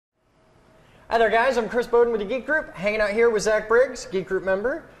Hi there, guys. I'm Chris Bowden with the Geek Group, hanging out here with Zach Briggs, Geek Group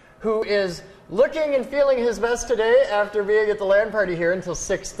member, who is looking and feeling his best today after being at the LAN party here until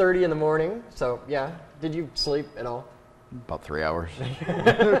 6:30 in the morning. So, yeah. Did you sleep at all? About 3 hours.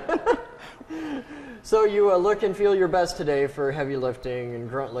 So you look and feel your best today for heavy lifting and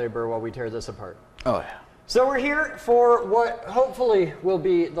grunt labor while we tear this apart. Oh, yeah. So we're here for what hopefully will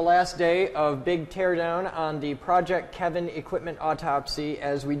be the last day of big teardown on the Project Kevin equipment autopsy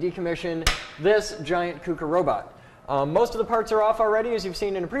as we decommission this giant KUKA robot. Most of the parts are off already, as you've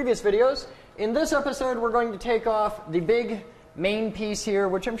seen in the previous videos. In this episode, we're going to take off the big main piece here,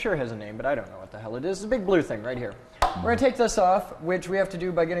 which I'm sure has a name, but I don't know what the hell it is. It's a big blue thing right here. We're going to take this off, which we have to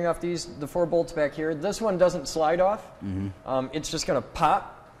do by getting off the 4 bolts back here. This one doesn't slide off. It's just going to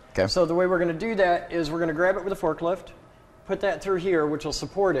pop. Okay. So the way we're going to do that is we're going to grab it with a forklift, put that through here, which will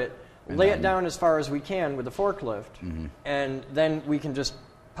support it, lay it down as far as we can with the forklift, and then we can just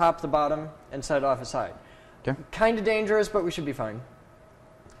pop the bottom and set it off aside. Okay. Kind of dangerous, but we should be fine.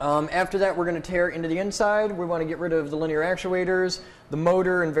 After that, we're going to tear into the inside. We want to get rid of the linear actuators, the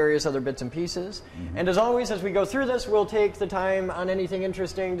motor, and various other bits and pieces. And as always, as we go through this, we'll take the time on anything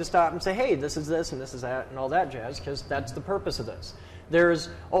interesting to stop and say, hey, this is this and this is that and all that jazz, because that's the purpose of this. There's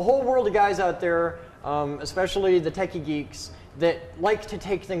a whole world of guys out there, especially the techie geeks, that like to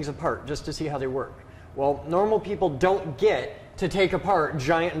take things apart just to see how they work. Well, normal people don't get to take apart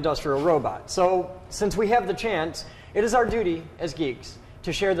giant industrial robots. So since we have the chance, it is our duty as geeks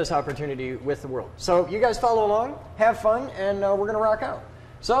to share this opportunity with the world. So you guys follow along, have fun, and we're going to rock out.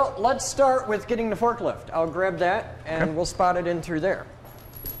 So let's start with getting the forklift. I'll grab that, and we'll spot it in through there.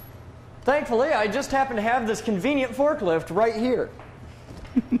 Thankfully, I just happen to have this convenient forklift right here.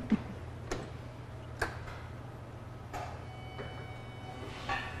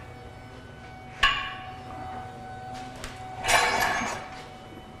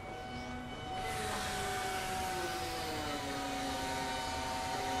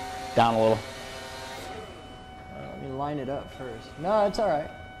 Down a little. Let me line it up first. No, it's all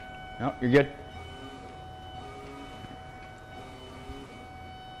right. No, you're good.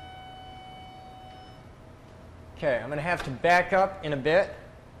 Okay, I'm going to have to back up in a bit.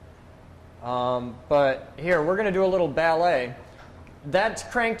 But here, we're going to do a little ballet. That's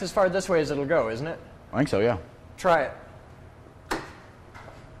cranked as far this way as it'll go, isn't it? I think so, yeah. Try it.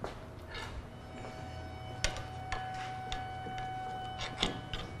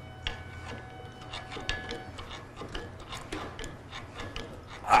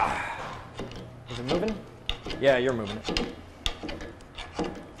 Is it moving? Yeah, you're moving it.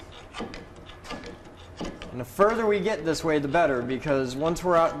 And the further we get this way, the better, because once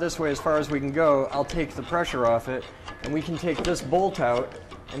we're out this way as far as we can go, I'll take the pressure off it, and we can take this bolt out,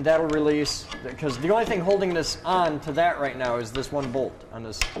 and that'll release, because the only thing holding this on to that right now is this one bolt on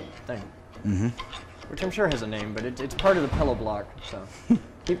this thing. Which I'm sure has a name, but it's part of the pillow block, so.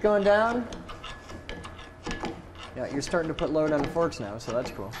 Keep going down. Yeah, you're starting to put load on the forks now, so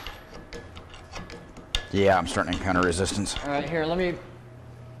that's cool. Yeah, I'm starting to encounter resistance. All right, here, let me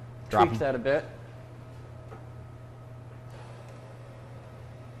tweak that a bit.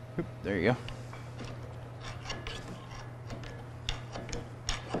 Oop, there you go.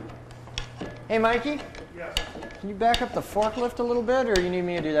 Hey, Mikey? Yes. Can you back up the forklift a little bit, or you need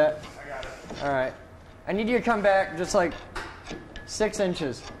me to do that? I got it. All right. I need you to come back just like 6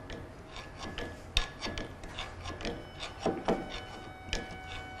 inches.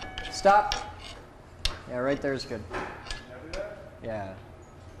 Stop. Yeah, right there is good. Yeah.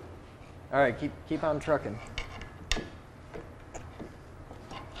 All right, keep on trucking.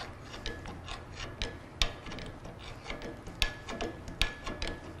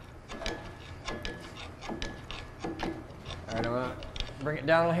 All right, I'm gonna bring it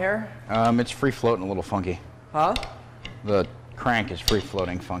down here. It's free floating a little funky. Huh? The crank is free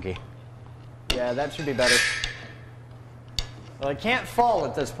floating funky. Yeah, that should be better. Well, it can't fall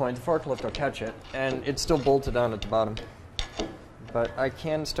at this point. The forklift will catch it, and it's still bolted on at the bottom. But I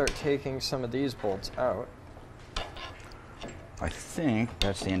can start taking some of these bolts out. I think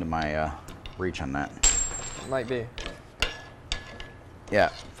that's the end of my reach on that. It might be.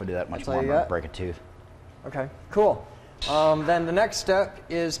 Yeah, if I do that much That's all more, I'm you going to got? break a tooth. Okay, cool. Then the next step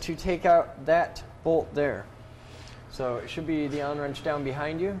is to take out that bolt there. So it should be the Allen wrench down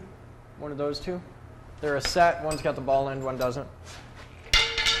behind you, one of those two. They're a set, one's got the ball end, one doesn't.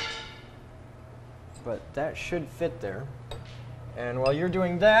 But that should fit there. And while you're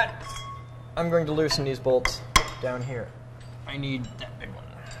doing that, I'm going to loosen these bolts down here. I need that big one.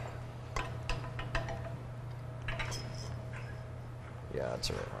 Yeah,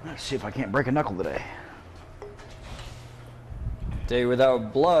 that's all right. Let's see if I can't break a knuckle today. Day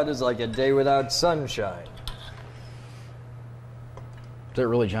without blood is like a day without sunshine. Is it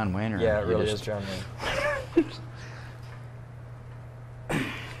really John Wayne? Or Yeah, it really is John Wayne.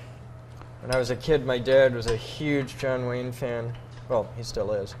 When I was a kid, my dad was a huge John Wayne fan. Well, he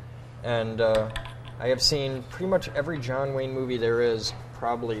still is. And I have seen pretty much every John Wayne movie there is,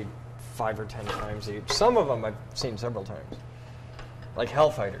 probably 5 or 10 times each. Some of them I've seen several times. Like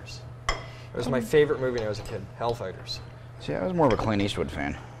Hellfighters. It was my favorite movie when I was a kid, Hellfighters. See, I was more of a Clint Eastwood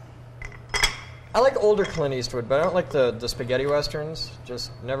fan. I like older Clint Eastwood, but I don't like the spaghetti westerns.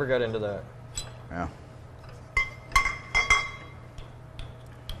 Just never got into that. Yeah.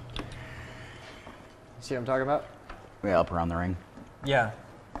 See what I'm talking about? Yeah, up around the ring. Yeah.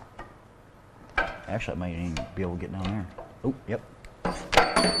 Actually, I might even be able to get down there. Oh, yep.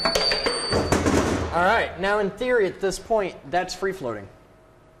 All right, now in theory at this point, that's free floating.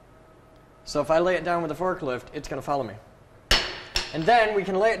 So if I lay it down with a forklift, it's going to follow me. And then we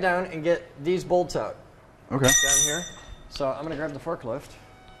can lay it down and get these bolts out. Okay. Down here. So I'm going to grab the forklift.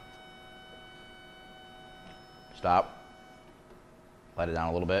 Stop. Let it down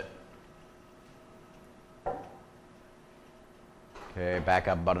a little bit. Okay, back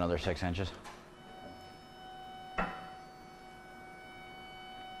up about another 6 inches.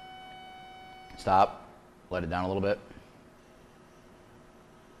 Stop. Let it down a little bit.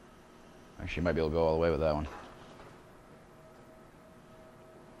 Actually, you might be able to go all the way with that one.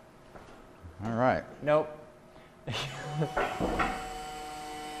 All right. Nope.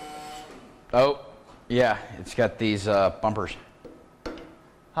 Oh, yeah, it's got these bumpers.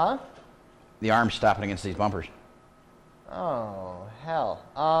 Huh? The arm's stopping against these bumpers. Oh, hell.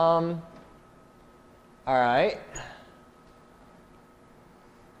 All right.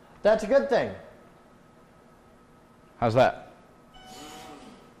 That's a good thing. How's that?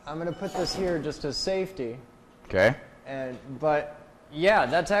 I'm going to put this here just as safety. Okay. But yeah,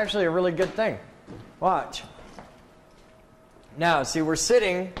 that's actually a really good thing. Watch. Now, see, we're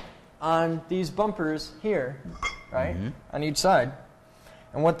sitting on these bumpers here, right? Mm-hmm. On each side.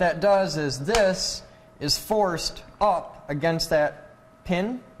 And what that does is this is forced up against that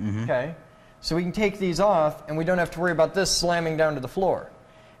pin, okay? So we can take these off, and we don't have to worry about this slamming down to the floor.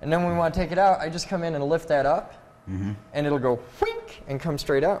 And then when we want to take it out, I just come in and lift that up, and it'll go whink and come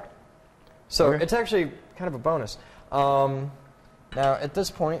straight out. So it's actually kind of a bonus. Now, at this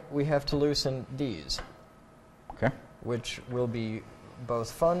point, we have to loosen these, which will be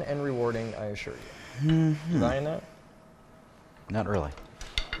both fun and rewarding, I assure you. You buying that? Not really.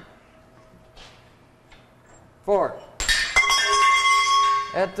 4.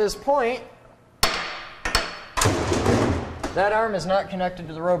 At this point, that arm is not connected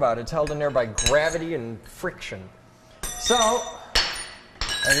to the robot. It's held in there by gravity and friction. So,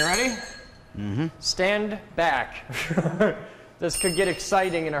 are you ready? Stand back. This could get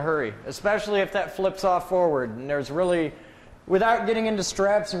exciting in a hurry, especially if that flips off forward. And there's really, without getting into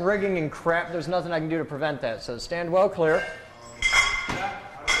straps and rigging and crap, there's nothing I can do to prevent that. So stand well clear.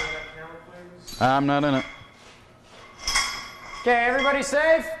 I'm not in it. Okay, everybody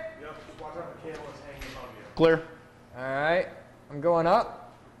safe? Yep, just watch out for cable that's hanging above you. Clear. All right, I'm going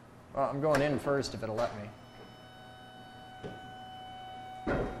up. Well, I'm going in first if it'll let me.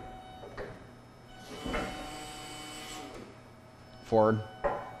 Forward.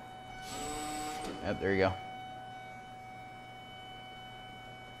 Yep, there you go.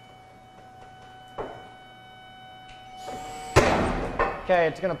 Okay,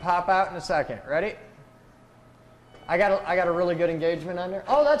 it's gonna pop out in a second. Ready? I got a really good engagement on there.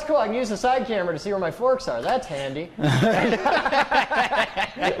 Oh, that's cool. I can use the side camera to see where my forks are. That's handy.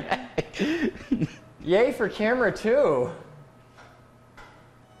 Yay for camera 2.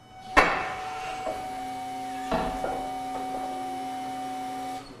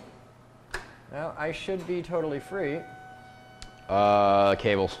 Now I should be totally free.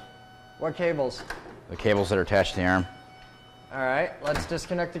 Cables. What cables? The cables that are attached to the arm. All right, let's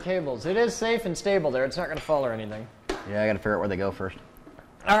disconnect the cables. It is safe and stable there. It's not going to fall or anything. Yeah, I got to figure out where they go first.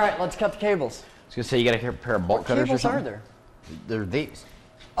 All right, let's cut the cables. I was going to say, you got a pair of bolt cutters or something? What cables are there? They're these.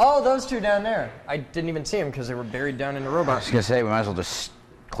 Oh, those two down there. I didn't even see them because they were buried down in the I robot. was going to say, we might as well just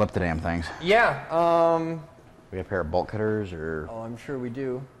clip the damn things. Yeah. We got a pair of bolt cutters or Oh, I'm sure we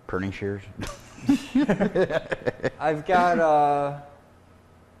do. pruning shears. I've got,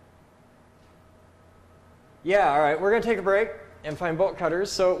 yeah, all right. We're going to take a break and find bolt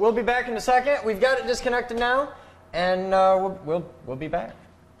cutters. So we'll be back in a second. We've got it disconnected now, and we'll be back.